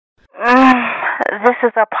This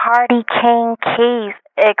is a Party King Keys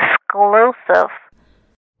exclusive.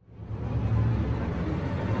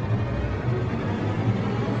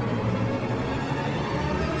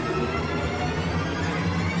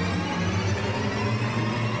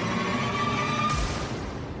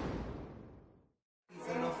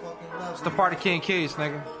 It's the Party King Keys,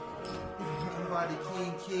 nigga.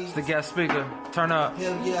 It's the guest speaker. Turn up.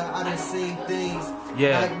 Hell yeah, I done seen things.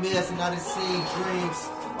 Yeah. Nightmares and I done seen dreams.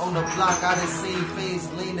 On the block, I done seen things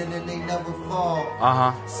leaning and they never fall.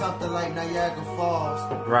 Something like Niagara Falls.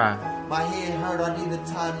 Right. My head hurt, I need a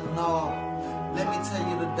Tylenol. Let me tell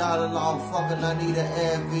you the dollar law. Fucking, I need an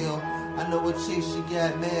Advil. I know a chick, she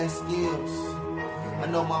got mad skills. I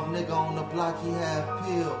know my nigga on the block, he have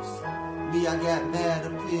pills. Me, I got mad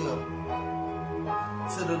appeal.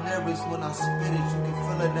 To the lyrics when I spit it, you can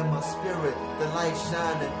feel it in my spirit. The light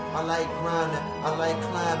shining, I like grinding, I like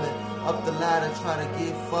climbing up the ladder, try to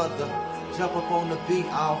get further. Jump up on the beat,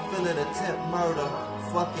 I'll feel it, attempt murder.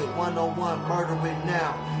 Fuck it, 101, murdering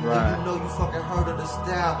now. Right. And you know you fucking heard of the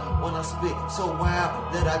style when I spit so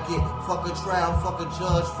wild that I get fuck a trial, fuck a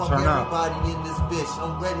judge, fuck turn everybody up. in this bitch.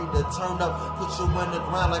 I'm ready to turn up, put you in the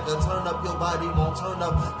ground like a turn up. Your body won't turn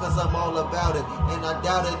up, cause I'm all about it. And I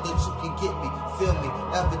doubt it that you can get me, feel me,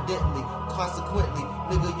 evidently, consequently.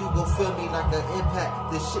 Nigga, you gon' feel me like an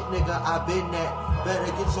impact. This shit, nigga, I been that.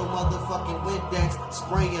 Better get your motherfucking Windex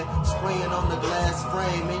spraying on the glass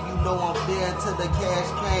frame. And you know I'm there till the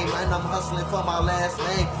cash came. And I'm hustling for my last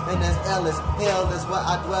name, and that's Ellis. Hell is where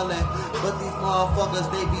I dwell in. But these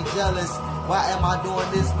motherfuckers, they be jealous. Why am I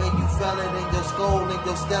doing this? Man, you fell it in your skull and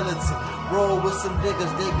your skeleton. Roll with some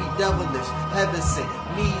niggas, they be devilish. Heaven sent.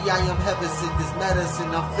 Me, I am heaven sent. This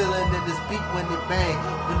medicine, I'm feeling in this beat when it bang.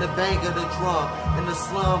 When the bang of the drum. In the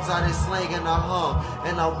slums, I done slang and I hum.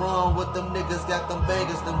 And I run with them niggas, got them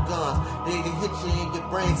bangers, them guns. They can hit you in your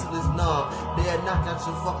brain till it's numb. They'll knock out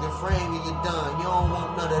your fucking frame and you're done. You don't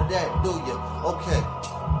want none of that, do you? Okay.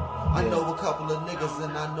 I know a couple of niggas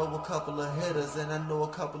and I know a couple of hitters and I know a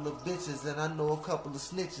couple of bitches and I know a couple of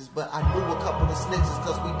snitches, but I knew a couple of snitches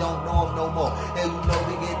cause we don't know them no more. And you know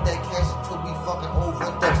we get that cash until we fucking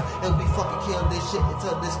overdose and we fucking kill this shit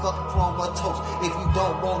until this fucking comatose. If you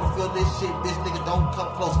don't wanna feel this shit, bitch, nigga, don't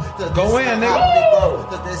come close. Cause go in, nigga.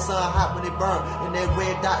 Cause that sun hot when it burn and that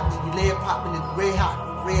red dot and you lead popping it red hot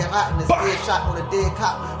and it's dead shot on a dead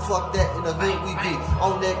cop. Fuck that, in the hood we be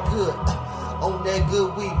on that good. On that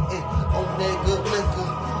good weed, on that good liquor,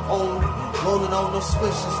 on rolling on them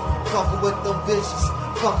switches, fucking with them bitches,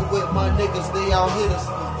 fucking with my niggas, they out hit us,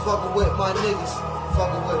 fucking with my niggas,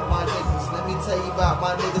 fucking with my niggas. Let me tell you about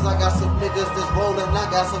my niggas. I got some niggas that's rolling, I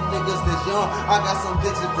got some niggas that's young, I got some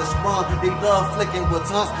bitches that's sprung, they love flicking with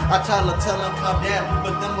tongues. I try to tell them calm down,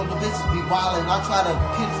 but them little bitches be wildin'. I try to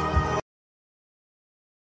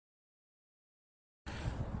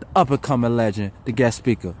Up-and-coming legend, the guest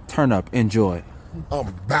speaker. Turn up, enjoy.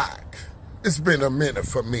 I'm back. It's been a minute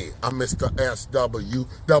for me. I'm Mr.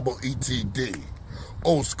 SWEETD.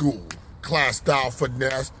 Old school, class style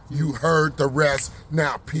finesse. You heard the rest,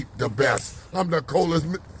 now peep the best. I'm the coldest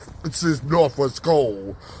since Norfolk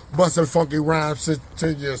Skull. Busting funky rhymes since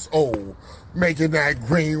 10 years old. Making that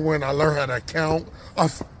green when I learn how to count.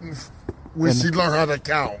 When she learned how to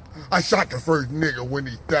count. I shot the first nigga when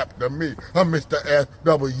he stepped to me. I'm Mr.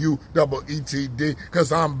 SWEETD,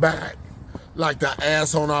 cause I'm back. Like the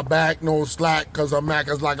ass on our back, no slack, cause a Mac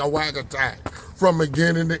is like a whack attack. From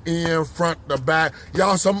beginning to end, front to back.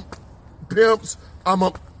 Y'all some pimps, I'm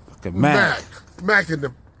a Mac. Mac in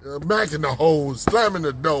the holes, slamming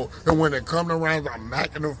the door, and when it come around, I'm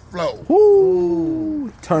macking the flow.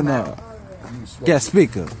 Woo! Turn up. Guest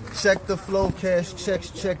speaker. Check the flow, cash checks,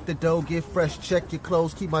 check the dough, get fresh, check your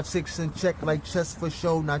clothes, keep my chicks in check like chest for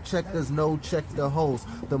show. Now checkers no check the hoes.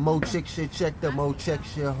 The more chicks you check, the more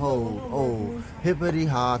checks you hold. Oh, hippity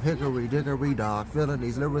hop, hickory dickory dock, feeling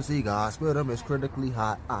these lyrics he got, spill them is critically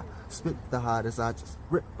hot. I spit the hottest, I just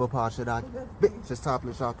rip apart shit I bitch just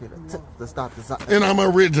topless y'all can tip the stop the side. And I'm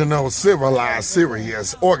original, civilized,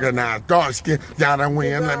 serious, organized, dark skin, gotta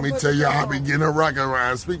win. Let me tell you how I be getting a rocket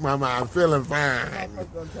ride. Speak my mind, feeling fine.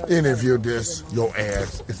 Interview this, your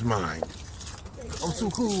ass is mine. I'm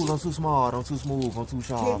too cool, I'm too smart, I'm too smooth, I'm too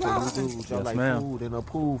sharp. Y'all like food in a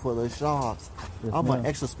pool full of sharks. I'm an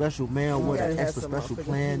extra special man with an extra special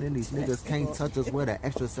plan. And these niggas can't touch us with an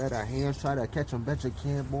extra set of hands. Try to catch them, bet you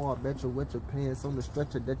can. Boy, I bet you with your pants on the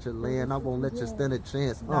stretcher that you land. I won't let you stand a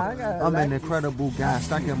chance. I'm an incredible guy,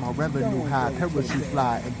 stacking my revenue high. Parachute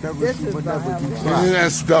fly, embarrass you whenever you try.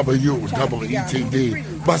 That's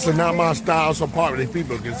WEETD. Busting out my style so part of the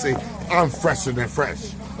people can see I'm fresher than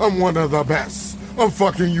fresh. I'm one of the best. I'm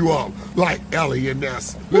fucking you up like Ellie and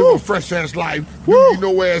Ness. Live a fresh ass life. You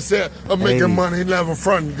know where it's at. I'm making money, never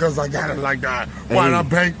fronting because I got it like that. Why I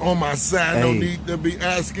bank on my side? No need to be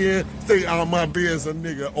asking. Stay out my biz, a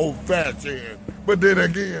nigga old fashioned. But then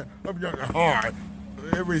again, I'm young and hard.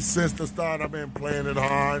 Ever since the start, I've been playing it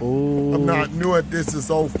hard. Ooh. I'm not new at this.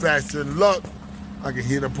 Is old fashioned luck. I can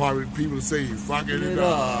hear the part of people say, fucking it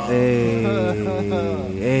up. Hey.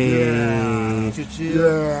 Yeah.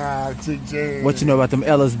 What you know about them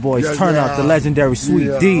Ellis boys? Yeah, Turn up the legendary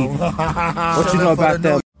Sweet D. What you know about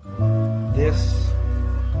that? This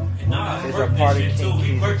is a Party King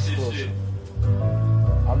Keys exclusive.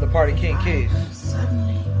 I'm the Party King Keys.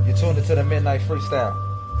 You tuned into the Midnight Freestyle.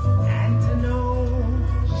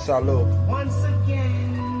 Salute.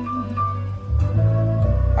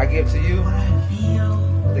 I give to you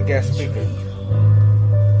the guest speaker.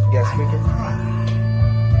 Guest speaker.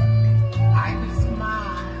 I could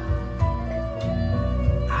smile.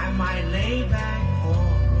 I might lay back for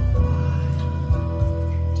a while.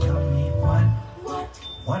 Tell me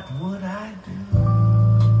what would I do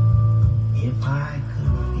if I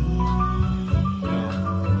could feel?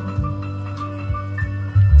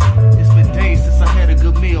 It's been days since I had a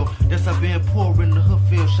good meal. That's I've been poor in the hood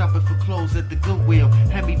field, shopping for clothes at the Goodwill.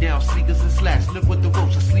 Hand me down sneakers and slacks, live with the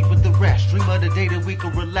roach, I sleep with the rest. Dream of the day that we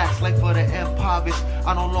can relax, like for the impoverished.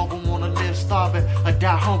 I no longer wanna live starving, I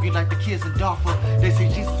die hungry like the kids in Darfur. They say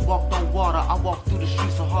Jesus walked on water, I walk through the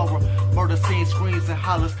streets of horror. Murder scenes, screams and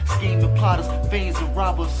hollers, scheming plotters, fiends and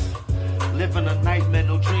robbers. Living a nightmare,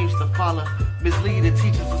 no dreams to follow. Misleading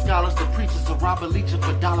teachers and scholars, the preachers are robbing, leeching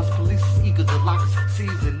for dollars. Police is eager to lock us,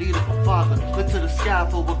 seas in need of a father. Look to the sky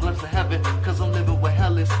for a glimpse of heaven, cause I'm living where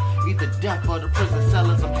hell is. Either death or the prison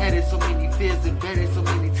cellars. I'm headed, so many fears embedded, so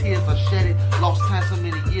many tears I shed it. Lost time, so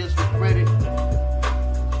many years regretted.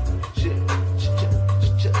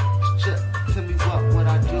 Tell me what would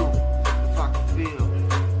I do if I could feel?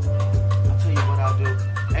 I'll tell you what I'll do.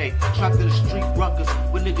 Hey, trapped in the street ruckus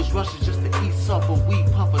with niggas rushing just to eat supper. Weed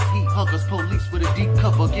puffers, heat huggers, police with a deep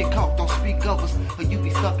cover. Get caught, don't speak of us, or you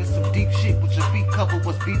be stuck in some deep shit with your feet covered.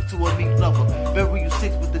 What's beef to a meat lover? Bury you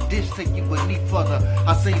six with the dish, take you beneath further.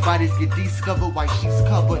 I say bodies get discovered, white sheets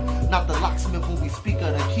covered. Not the locksmith when we speak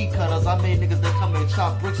of the key cutters. I made niggas that come and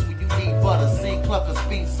chop bricks when you need butter. Sing cluckers,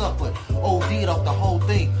 fiend suffered. OD'd off the whole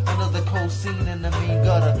thing. Another cold scene in the mean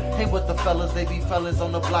gutter. Hey, what the fellas, they be fellas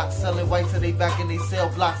on the block selling white till they back and they sell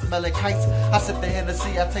blocks, smelling kites. I sip the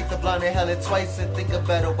Hennessy, I take the blunt and hell it twice and think of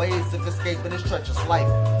better ways of escaping this treacherous life.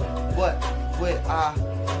 What would I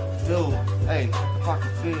do? Hey, if I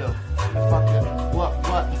could feel, if I could,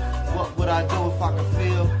 what would I do if I could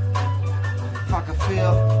feel? If I could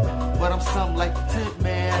feel, but I'm something like the tent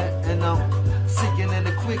man, and I'm sinking in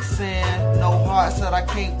the quicksand. No heart that I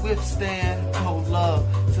can't withstand. No love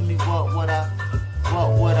to me. What would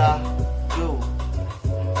I do?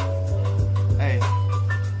 Hey,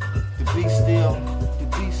 the beat's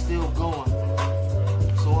still going.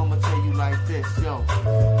 So I'ma tell you like this, yo.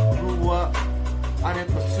 Grew up, I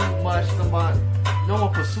didn't pursue much. No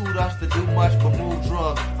one pursued us to do much but move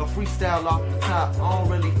drugs. A freestyle off the top. I don't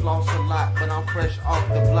really floss a lot, but I'm fresh off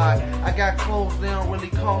the block. I got clothes, they don't really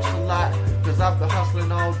cost a lot, cause I've been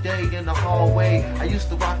hustling all day in the hallway. I used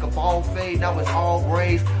to rock a ball fade, now it's all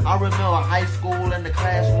braids. I remember high school in the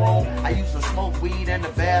classroom. I used to smoke weed in the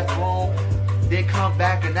bathroom. Then come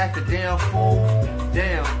back and act a damn fool.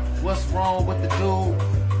 Damn, what's wrong with the dude?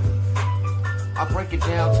 I break it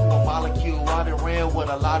down to a molecule. I done ran with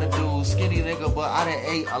a lot of dudes. Skinny nigga, but I done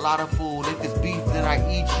ate a lot of food. If it's beef, then I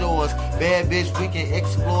eat yours. Bad bitch, we can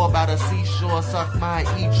explore by the seashore. Suck mine,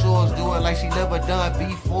 eat yours. Do it like she never done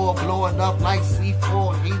before. Blowing up like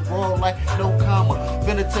C4. He roll like no comma.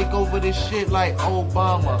 Finna take over this shit like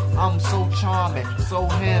Obama. I'm so charming, so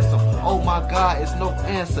handsome. Oh my God, it's no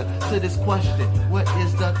answer to this question. What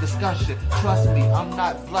is the discussion? Trust me, I'm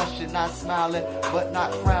not blushing, not smiling, but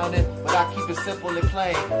not frowning. But I keep it simple and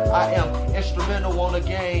plain. I am instrumental on the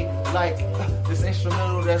game, like this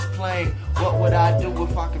instrumental that's playing. What would I do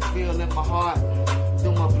if I could feel in my heart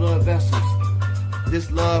through my blood vessels?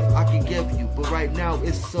 This love I can give you, but right now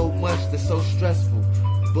it's so much that's so stressful.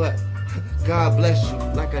 But God bless you,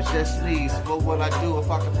 like I just sneezed. What would I do if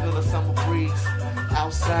I could feel a summer breeze?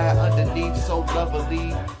 Outside, underneath, so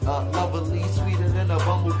lovely, lovely, sweeter than a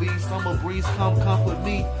bumblebee. Summer breeze, come comfort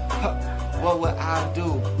me. What would I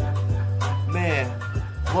do? Man,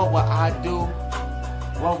 what would I do?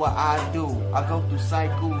 What would I do? I go through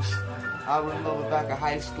cycles. I remember back in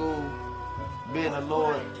high school, being the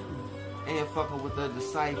Lord and fucking with the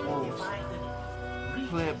disciples,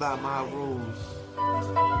 playing by my rules.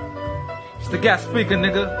 It's the guest speaker,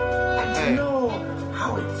 nigga. Hey.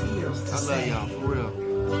 how it feels to I love y'all, for real.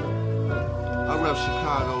 I rep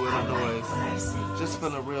Chicago, Illinois. Just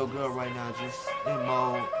feeling real good right now, just in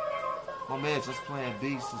mode. My man just playing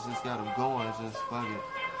beats, it's just got him going, just fucking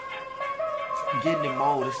getting in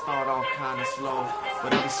mode. It start off kinda slow,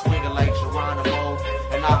 but I be swinging like Geronimo.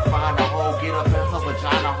 And I find a hole, get up in her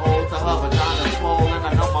vagina hole till her vagina swole. And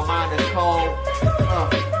I know my mind is cold.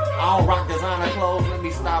 I don't rock designer clothes, let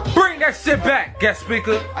me stop. Bring that shit back, guest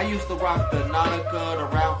speaker. I used to rock the Nautica, the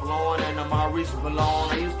Ralph Lauren, and the Maurice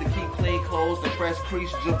Malone. I used to keep clean clothes, the fresh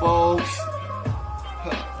crease Jabos.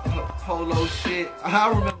 Polo shit. I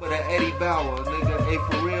remember the Eddie Bauer, nigga. Hey,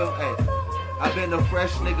 for real, hey. I been a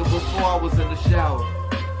fresh nigga before I was in the shower.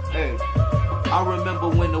 Hey, I remember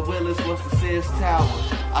when the Willis was the Sears Tower.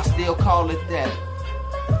 I still call it that.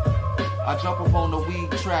 I jump up on the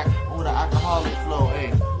weed track on the alcoholic flow.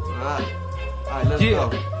 Hey, alright, let's go.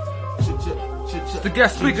 It's the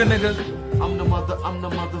guest speaker, nigga. I'm the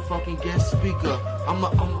motherfucking guest speaker. I'm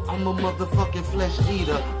a motherfucking flesh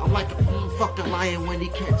eater. I'm like a fucking lion when he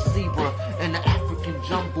catch zebra. And the African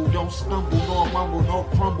jumble, don't stumble, nor mumble, nor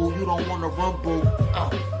crumble. You don't wanna rumble.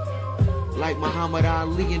 Like Muhammad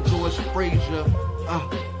Ali and George Frazier.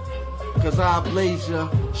 Cause I blaze ya,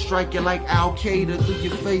 strike you like Al Qaeda through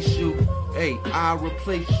your face. You, hey, I'll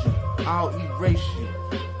replace you. I'll erase you.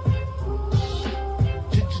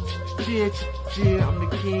 I'm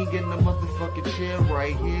the king in the motherfucking chair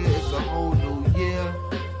right here. It's a whole new year.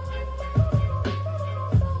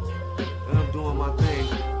 And I'm doing my thing.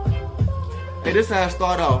 Hey, this how I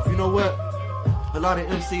start off. You know what? A lot of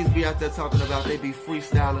MCs be out there talking about they be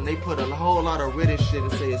freestyling. They put a whole lot of written shit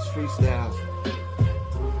and say it's freestyles.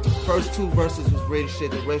 First two verses was written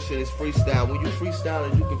shit, the rest shit is freestyle. When you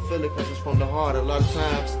freestyle it, you can feel it because it's from the heart. A lot of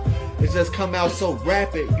times, it just come out so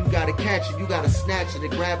rapid, you gotta catch it, you gotta snatch it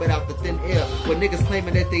and grab it out the thin air. When niggas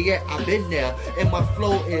claiming that they at, I've been there. And my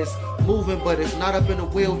flow is moving, but it's not up in a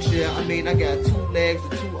wheelchair. I mean, I got 2 legs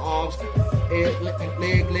and 2 arms.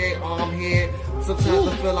 Leg, arm, head. Sometimes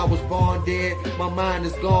I feel I was born dead. My mind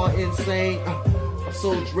is gone insane. I'm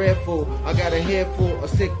so dreadful. I got a head full of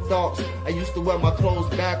sick thoughts. I used to wear my clothes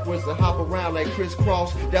backwards and hop around like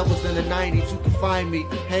crisscross. That was in the 90s. You can find me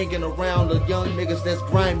hanging around the young niggas that's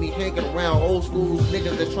grimy, hanging around old school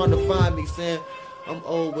niggas that's trying to find me, saying I'm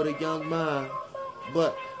old with a young mind,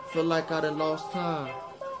 but feel like I done lost time.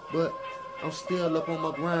 But I'm still up on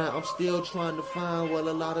my grind. I'm still trying to find what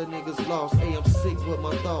a lot of niggas lost. Hey, I'm sick with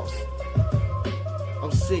my thoughts.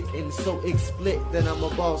 I'm sick and so split that I'm a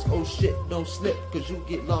boss. Oh shit, don't slip, cause you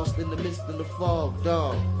get lost in the mist and the fog,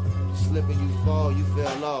 dog. You slip and you fall, you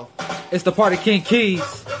fell off. It's the Party King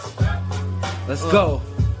Keys. Let's go.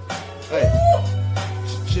 Hey.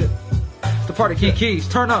 Shit. It's the Party King Keys.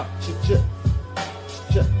 Turn up. Shit.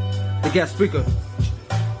 The guest speaker.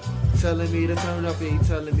 Telling me to turn up, ain't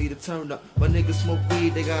telling me to turn up. My niggas smoke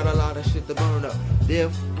weed, they got a lot of shit to burn up.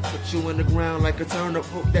 Therefore, I put you in the ground like a turnip.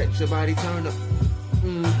 Hope that your body turn up.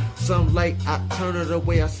 Some light, I turn it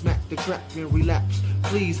away, I smack the track and relapse.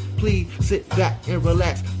 Please, sit back and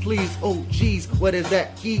relax. Please, oh geez, what is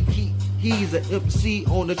that? He's an MC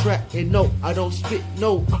on the track, and no, I don't spit,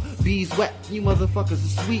 no, bees wet. You motherfuckers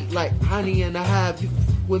are sweet like honey in a hive. You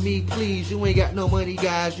with me, please, you ain't got no money,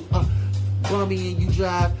 guys. You bummy and you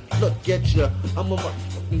drive, look at ya. I'm a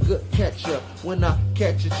motherfucking good catcher. When I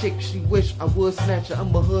catch a chick, she wish I would snatch her.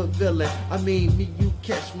 I'm a hood villain. I mean, you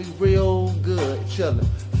catch me real good, chillin',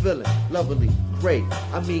 feeling lovely, great.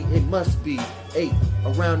 I mean, it must be 8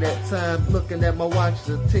 around that time. Looking at my watch,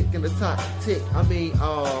 the tick and the top tick. I mean,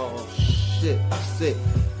 oh shit, I'm sick.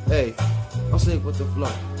 Hey, I'm sick with the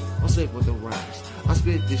flow. I'm sick with the rhymes. I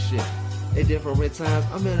spit this shit. At different times,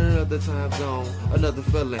 I'm in another time zone, another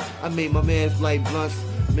feeling. I mean, my man's like blunts,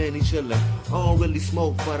 man, he chillin'. I don't really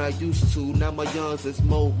smoke, but I used to. Now my lungs is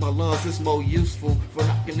more useful for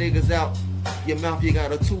knocking niggas out. Your mouth, you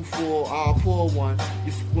got a tooth for, I'll pour one.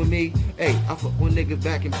 You fuck with me? Hey, I fuck with niggas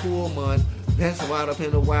back in Pullman. That's wild up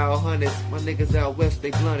in the wild hundreds. My niggas out west,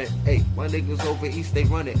 they blunted. Hey, my niggas over east, they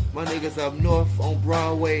run it. My niggas up north on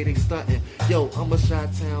Broadway, they stuntin'. Yo, I'm a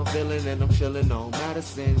Chi-Town villain and I'm chillin' on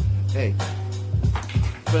Madison. Hey,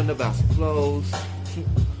 friend about some clothes.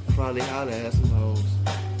 Probably holla at some hoes.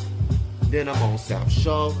 Then I'm on South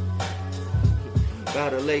Shore.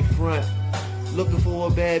 Got a lakefront. Looking for a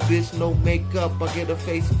bad bitch, no makeup. I get a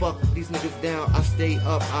face fuck. These niggas down, I stay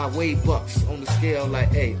up. I weigh bucks on the scale like,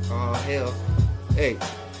 hey, oh hell. Hey,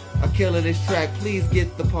 I killin' this track. Please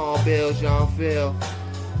get the Paul Bells, y'all feel.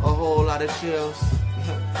 A whole lot of chills.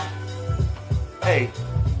 Hey.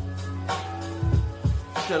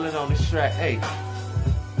 Chillin' on this track. Hey.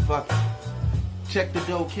 Fuck it. Check the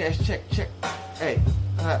dough cash, check. Hey.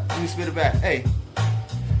 Let me spit it back. Hey.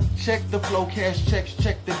 Check the flow, cash checks,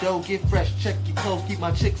 check the dough, get fresh, check your clothes, keep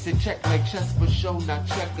my chicks in check like chess for show, not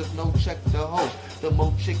checkers, no check the host. The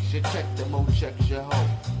more chicks you check, the more checks you hold.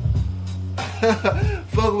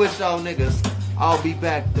 Fuck with y'all niggas. I'll be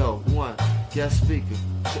back though. One, guest speaker.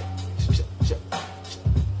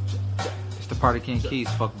 It's the Party King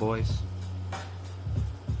Keys, fuck boys.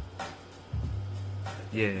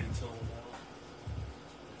 Yeah.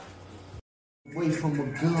 Away from a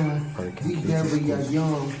gun, we bury our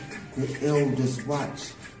young. The elders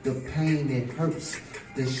watch, the pain it hurts,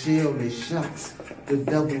 the shell it shocks. The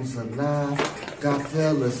devil's alive, God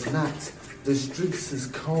fell us not. The streets is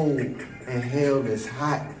cold and hell is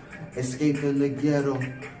hot. Escaping the ghetto,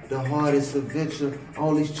 the hardest adventure.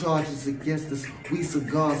 All these charges against us, we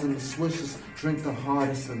cigars and the swishers. Drink the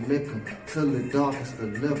hardest of liquor, till the darkest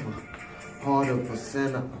deliver. Heart of a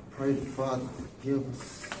sinner, I pray the Father forgive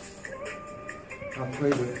us. I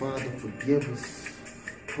pray the Father forgive us.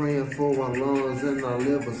 Praying for our lungs and our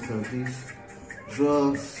livers, cause these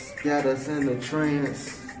drugs got us in a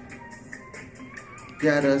trance.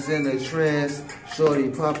 Got us in a trance. Shorty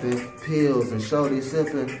popping pills and shorty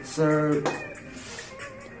sipping syrup.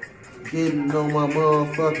 Getting on my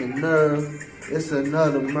motherfucking nerve. It's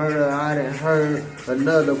another murder I done heard.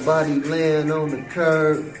 Another body laying on the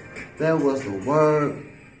curb. That was the word.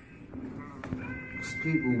 Cause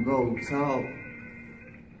people go talk.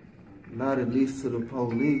 Not at least to the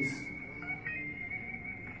police.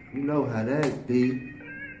 You know how that be.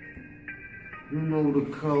 You know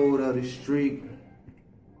the code of the street.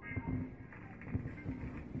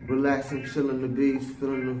 Relaxing, chilling the beats,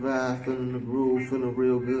 feeling the vibe, feeling the groove, feeling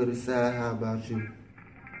real good inside. How about you?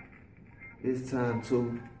 It's time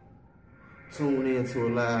to tune in to a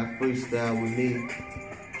live freestyle with me,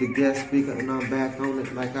 the guest speaker, and I'm back on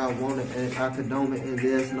it like I want it, and I condone it, and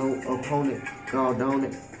there's no opponent. God on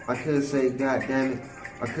it. I could say, God damn it.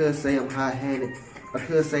 I could say I'm high-handed. I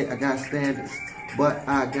could say I got standards. But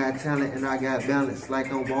I got talent and I got balance,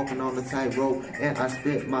 like I'm walking on the tightrope. And I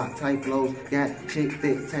spit my tight flows. Got chick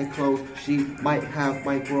thick, tight clothes. She might have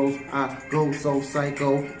micros. I go so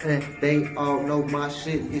psycho, and they all know my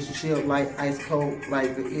shit is chill like ice cold,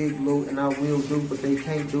 like the igloo. And I will do, but they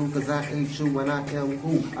can't do, cause I ain't you and I am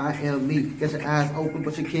who I am me. Get your eyes open,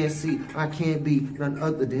 but you can't see. I can't be none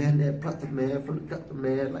other than that brother man from the gutter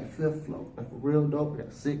man, like fifth flow. Like for real dope, I got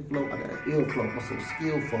a sick flow, I got an ill flow, I'm so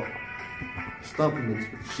skillful. Stumping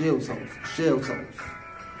niggas with shell toes,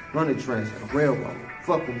 running trains like a railroad.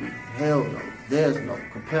 Fuck with me, hell no, there's no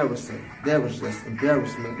comparison. There was just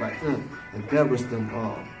embarrassment, like embarrass them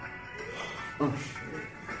all.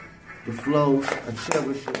 The flows, I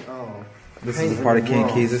cherish it all. This is the Party King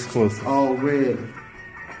Keys exclusive. Already.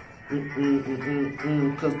 Cause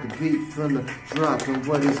the beat finna drop, and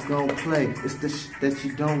what it's gonna play. It's the shit that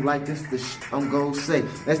you don't like, it's the shit I'm gonna say.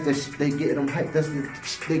 That's the shit they get them hyped, that's the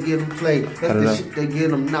shit they get them played. That's the shit they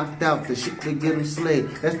get them knocked out, the shit they get them slayed.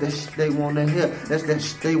 That's the shit they wanna hear, that's that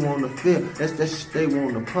shit they wanna feel. That's that shit they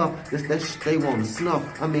wanna puff, that's that shit they wanna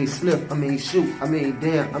snuff. I mean sniff, I mean shoot, I mean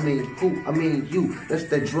damn, I mean who, I mean you. That's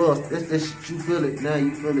that drugs, that's that shit you feel it, now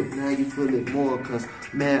you feel it, now you feel it more. Cause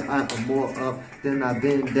man, I am more up than I've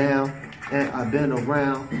been down. And I've been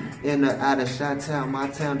around in the out of Chi-Town, my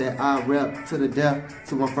town that I rep to the death,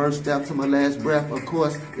 to my first step, to my last breath. Of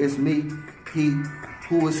course, it's me, he.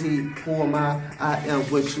 Who is he? Who am I? I am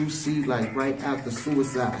what you see, like right after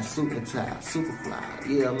suicide, suit and tie, superfly.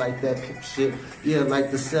 Yeah, like that shit. Yeah,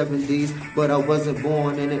 like the 70s, but I wasn't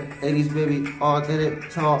born in it. 80s, baby, all in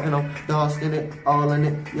it, tall in them, dogs in it, all in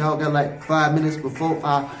it. Y'all got like 5 minutes before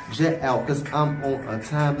I jet out, cause I'm on a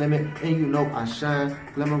time limit, and you know I shine,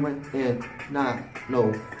 glimmering, and not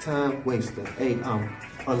no time wasting. Hey, I'm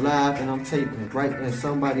alive and I'm taping right in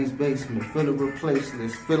somebody's basement, feeling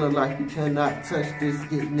replaceless, feeling like you cannot touch this,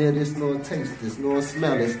 get near this, nor taste this, nor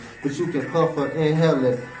smell this, but you can puff or inhale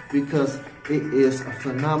it, because it is a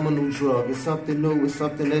phenomenal drug. It's something new, it's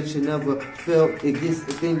something that you never felt. It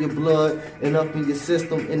gets in your blood and up in your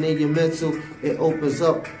system and in your mental. It opens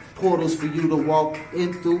up portals for you to walk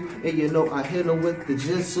in through, and you know I hit them with the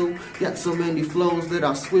Jinsu. Got so many flows that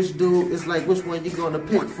I switch, dude. It's like which one you gonna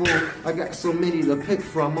pick for? I got so many to pick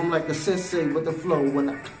from. I'm like a sensei with the flow when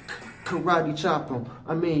I karate chop them.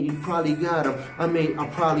 I mean, you probably got them. I mean, I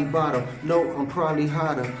probably bought them. No, I'm probably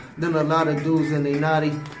hotter than a lot of dudes, and they not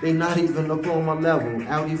even up on my level.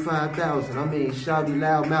 Audi 5000, I mean, shouty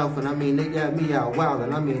loud mouth, and I mean, they got me out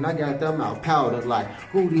wildin'. I mean, I got them out powdered like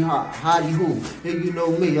hootie hot, hottie hoo. And you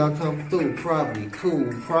know me, I come through probably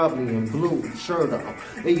cool, probably in blue, shirt on.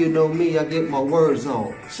 And you know me, I get my words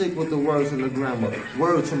on. Sick with the words in the grammar.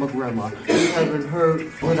 Word to my grandma. You haven't heard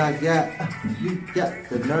what I got. You got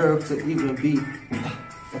the nerve to even be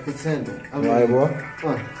a contender. I Right,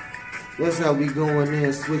 boy. That's how we going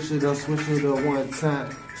in. Switch it up one time.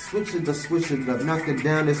 Switch it up, knock it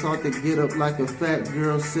down. It's hard to get up like a fat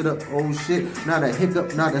girl. Sit up, oh shit. Not a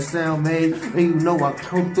hiccup, not a sound made. And you know I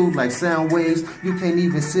come through like sound waves. You can't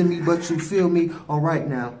even see me, but you feel me. Alright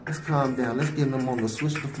now, let's calm down. Let's get them on the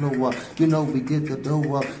switch the flow up. You know we get the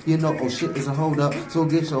dough up. You know, oh shit is a hold up. So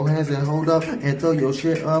get your hands and hold up and throw your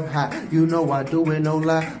shit up high. You know I do it, no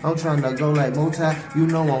lie. I'm trying to go like multi. You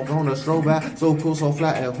know I'm gonna stroll by. So cool, so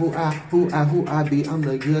fly. And who I be. I'm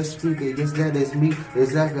the guest speaker. Yes, that is me.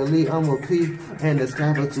 Exactly. I'm a P and it's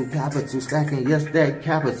capital stacking. Yes, that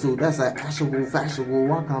capital. That's an actual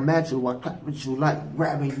factual. I come at you, I clap at you like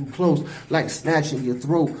grabbing you close, like snatching your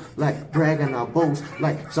throat, like bragging our boast,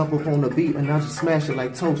 like jump up on the beat and I just smash it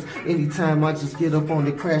like toast. Anytime I just get up on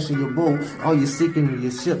the crash of your boat, all you seeking in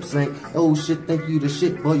your ship sink. Oh shit, think you the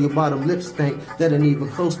shit, boy, your bottom lip stink. That ain't even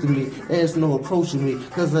close to me. There's no approaching me,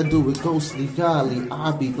 cause I do it ghostly, golly.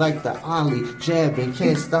 I be like the Ollie, jabbing,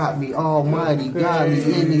 can't stop me, almighty,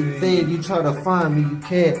 golly. Anything you try to find me, you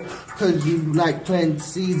can't. Cause you like planting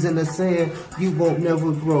seeds in the sand, you won't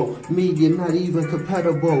never grow. Me, you're not even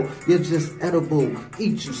compatible. You're just edible.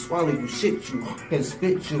 Eat you, swallow you, shit you, and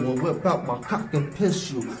spit you, and whip out my cock and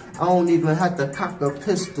piss you. I don't even have to cock a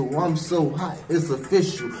pistol. I'm so hot, it's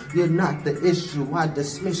official. You're not the issue. I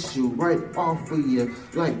dismiss you right off of you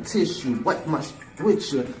like tissue. Wipe my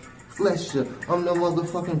with you. Flesh ya. I'm the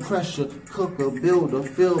motherfucking pressure cooker, builder,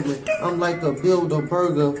 feel me. I'm like a builder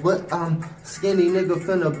burger, but I'm skinny nigga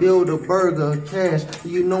finna build a burger. Cash,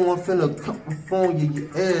 you know I'm finna come up on you,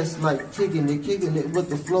 your ass like kicking it with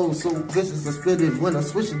the flow. So vicious I spit it when I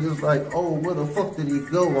switch it, it's like, oh, where the fuck did he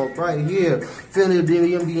go? I'm right here,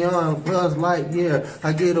 infinity and beyond, Buzz Lightyear.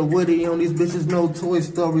 I get a Woody on these bitches, no Toy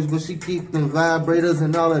Stories, but she keep them vibrators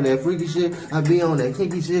and all of that freaky shit. I be on that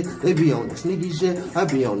kinky shit, they be on that sneaky shit. I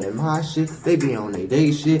be on that my shit, they be on their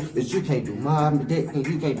day shit. But you can't do my dick and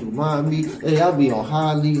you can't do my me. Hey, I be on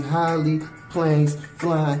highly planes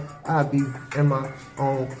flying. I be in my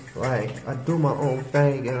own lane. I do my own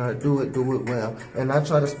thing and I do it well. And I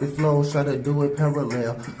try to spit flows, try to do it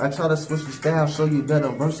parallel. I try to switch the style, show you that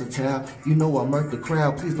I'm versatile. You know I murk the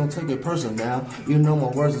crowd, please don't take it personal. You know my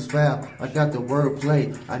words is foul, I got the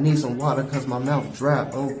wordplay. I need some water cause my mouth dry,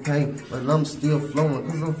 okay. But I'm still flowing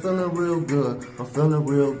cause I'm feeling real good. I'm feeling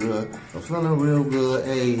real good. I'm feeling real good.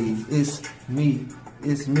 Hey, it's me,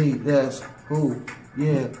 that's who,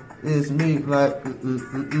 yeah. It's me, like, hey.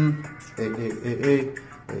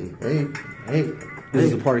 This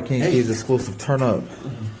is a Party King Keys exclusive turn up.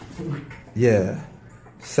 Yeah.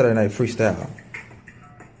 Saturday Night Freestyle.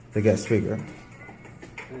 The guest speaker.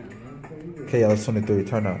 KLS 23,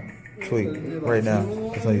 turn up. Tweet. Right now.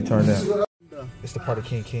 That's when you turn down. It's the Party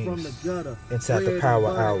King Kings. Inside the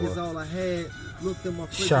Power Hour.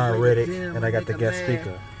 Sean Riddick, and I got the guest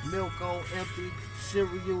speaker. Milk on empty.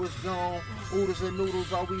 Cereal is gone. Oodles and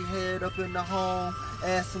noodles all we had up in the home.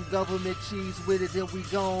 Add some government cheese with it, then we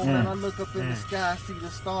gone. And I look up in the sky, see the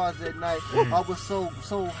stars at night. I was so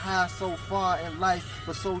high, so far in life,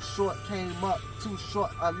 but so short came up, too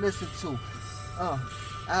short I listened to.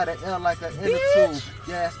 Out of air like an inner tube,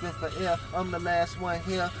 gasping for air. I'm the last one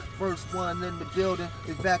here, first one in the building.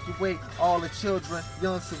 Evacuate all the children,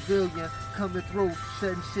 young civilian coming through,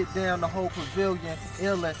 shutting shit down the whole pavilion.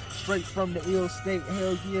 Illin', straight from the ill state.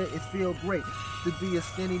 Hell yeah, it feel great to be a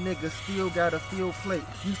skinny nigga. Still got a feel plate.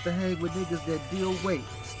 Used to hang with niggas that deal weight.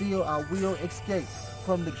 Still I will escape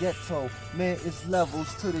from the ghetto. Man, it's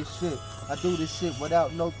levels to this shit. I do this shit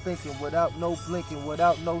without no thinking, without no blinking,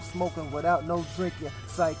 without no smoking, without no drinking.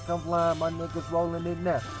 Psych, I'm lying, my niggas rolling it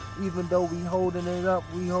now. Even though we holding it up,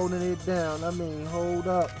 we holding it down. I mean, hold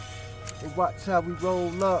up. And watch how we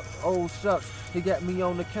roll up. Oh shucks, he got me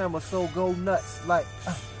on the camera, so go nuts like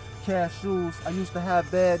cashews. I used to have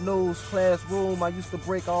bad news, classroom. I used to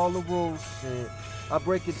break all the rules. Shit. I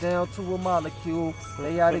break it down to a molecule.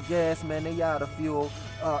 They out of gas, man, they out of fuel.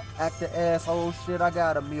 Act the asshole, shit, I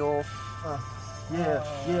got a mule.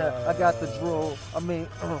 Yeah, I got the drool. I mean,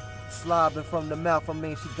 slobbing from the mouth. I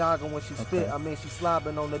mean, she goggling when she spit. I mean, she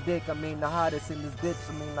slobbing on the dick. I mean, the hottest in this bitch.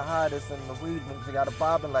 I mean, the hottest in the weaving. She got a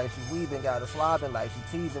bobbing like she weaving. Got a slobbing like she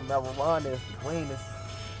teasing. Marijuana is the greenest.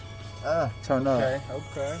 Turn up.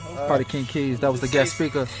 Okay. Party King Keys. That was the guest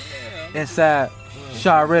speaker. Inside.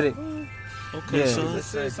 Sean Riddick. Okay, Yeah. so let's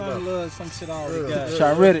say some shit I already got.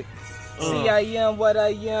 Sean Riddick. See, I am what I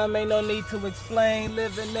am, ain't no need to explain.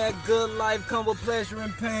 Living that good life, come with pleasure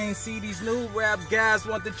and pain. See, these new rap guys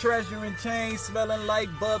want the treasure and change, smelling like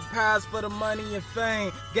bud pies for the money and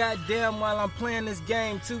fame. Goddamn, while I'm playing this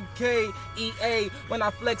game, 2K, EA, when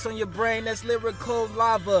I flex on your brain, that's lyrical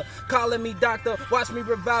lava. Calling me doctor, watch me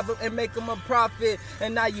revive him and make him a profit.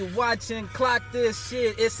 And now you watching, clock this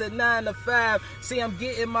shit, it's a 9 to 5. See, I'm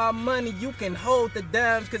getting my money, you can hold the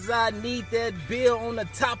dimes, cause I need that bill on the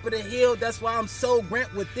top of the hill. That's why I'm so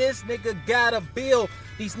grant with this nigga got a bill.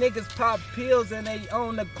 These niggas pop pills and they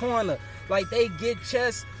on the corner like they get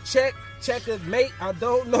chest checkers, mate. I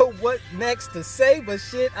don't know what next to say, but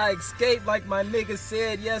shit, I escaped like my nigga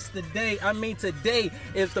said yesterday. I mean today.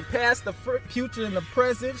 It's the past, the future, and the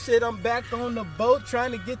present. Shit, I'm back on the boat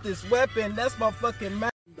trying to get this weapon. That's my fucking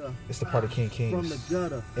mouth. It's the Party King Kings. From the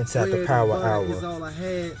gutter. Inside the Power Hour. Is all I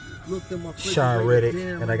had. Looked in my Sean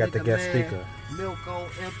Riddick, and I got the guest speaker. Milk on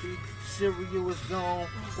empty, cereal is gone.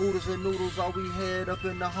 Oodles and noodles all we had up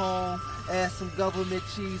in the home. Add some government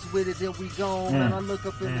cheese with it, then we gone. And I look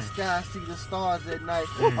up in the sky, see the stars at night.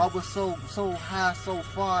 I was so high, so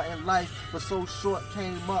far in life, but so short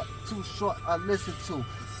came up, too short I listened to.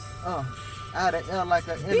 Out of air like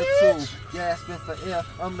an inner tube, gasping for air.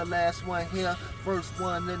 I'm the last one here, first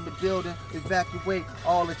one in the building. Evacuate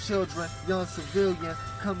all the children, young civilian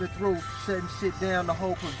coming through, shutting shit down the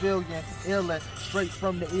whole pavilion. Illin', straight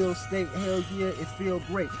from the ill state. Hell yeah, it feel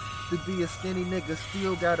great to be a skinny nigga.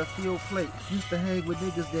 Still gotta feel plate. Used to hang with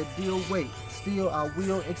niggas that deal weight. Still I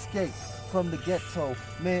will escape from the ghetto.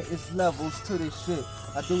 Man, it's levels to this shit.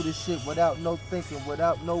 I do this shit without no thinking,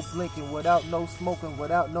 without no blinking, without no smoking,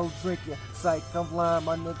 without no drinking. Psych, I'm lying,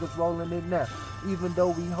 my niggas rolling it now. Even though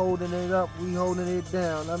we holding it up, we holding it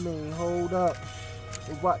down. I mean, hold up.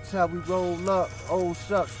 And watch how we roll up. Oh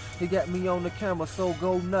shucks, he got me on the camera, so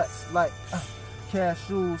go nuts like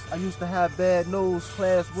cashews. I used to have bad news,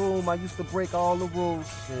 classroom. I used to break all the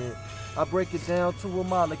rules. Shit. I break it down to a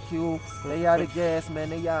molecule. They out of gas, man,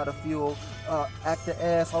 they out of fuel. Act the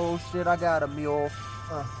asshole, shit, I got a mule.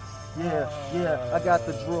 Yeah, I got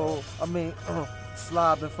the drool. I mean,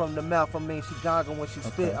 slobbing from the mouth. I mean, she goggling when she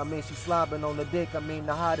spit. I mean, she slobbing on the dick. I mean,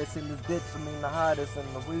 the hottest in this bitch. I mean, the hottest in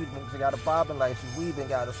the region. She got a bobbing like she weaving,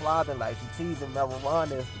 got a slobbing like she teasing.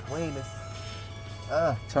 Marijuana is the greenest.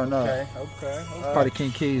 Turn up. Okay. Party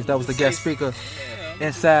King Keys. That was the guest speaker.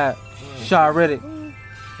 Inside, Sean Riddick.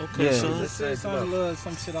 Okay, Yeah. so let's say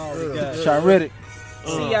some shit I already got. Sean Riddick.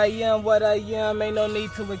 See, I am what I am, ain't no need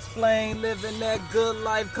to explain. Living that good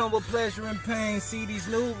life, come with pleasure and pain. See, these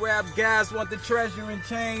new rap guys want the treasure and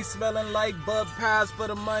change, smelling like bud pies for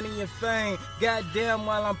the money and fame. Goddamn,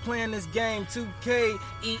 while I'm playing this game, 2K,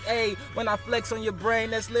 EA, when I flex on your brain,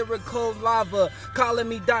 that's lyrical lava. Calling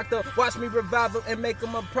me doctor, watch me revive him and make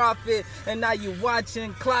him a profit. And now you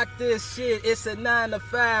watching, clock this shit, it's a 9 to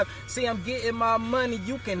 5. See, I'm getting my money,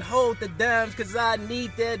 you can hold the dimes, cause I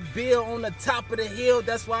need that bill on the top of the hill.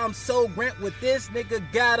 That's why I'm so grant with this nigga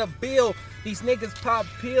got a bill. These niggas pop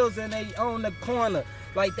pills and they on the corner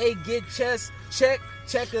like they get chest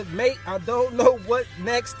checkers, mate. I don't know what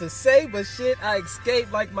next to say, but shit, I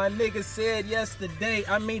escaped like my nigga said yesterday.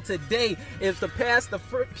 I mean today. It's the past, the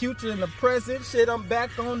future, and the present. Shit, I'm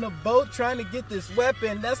back on the boat trying to get this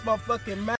weapon. That's my fucking mouth.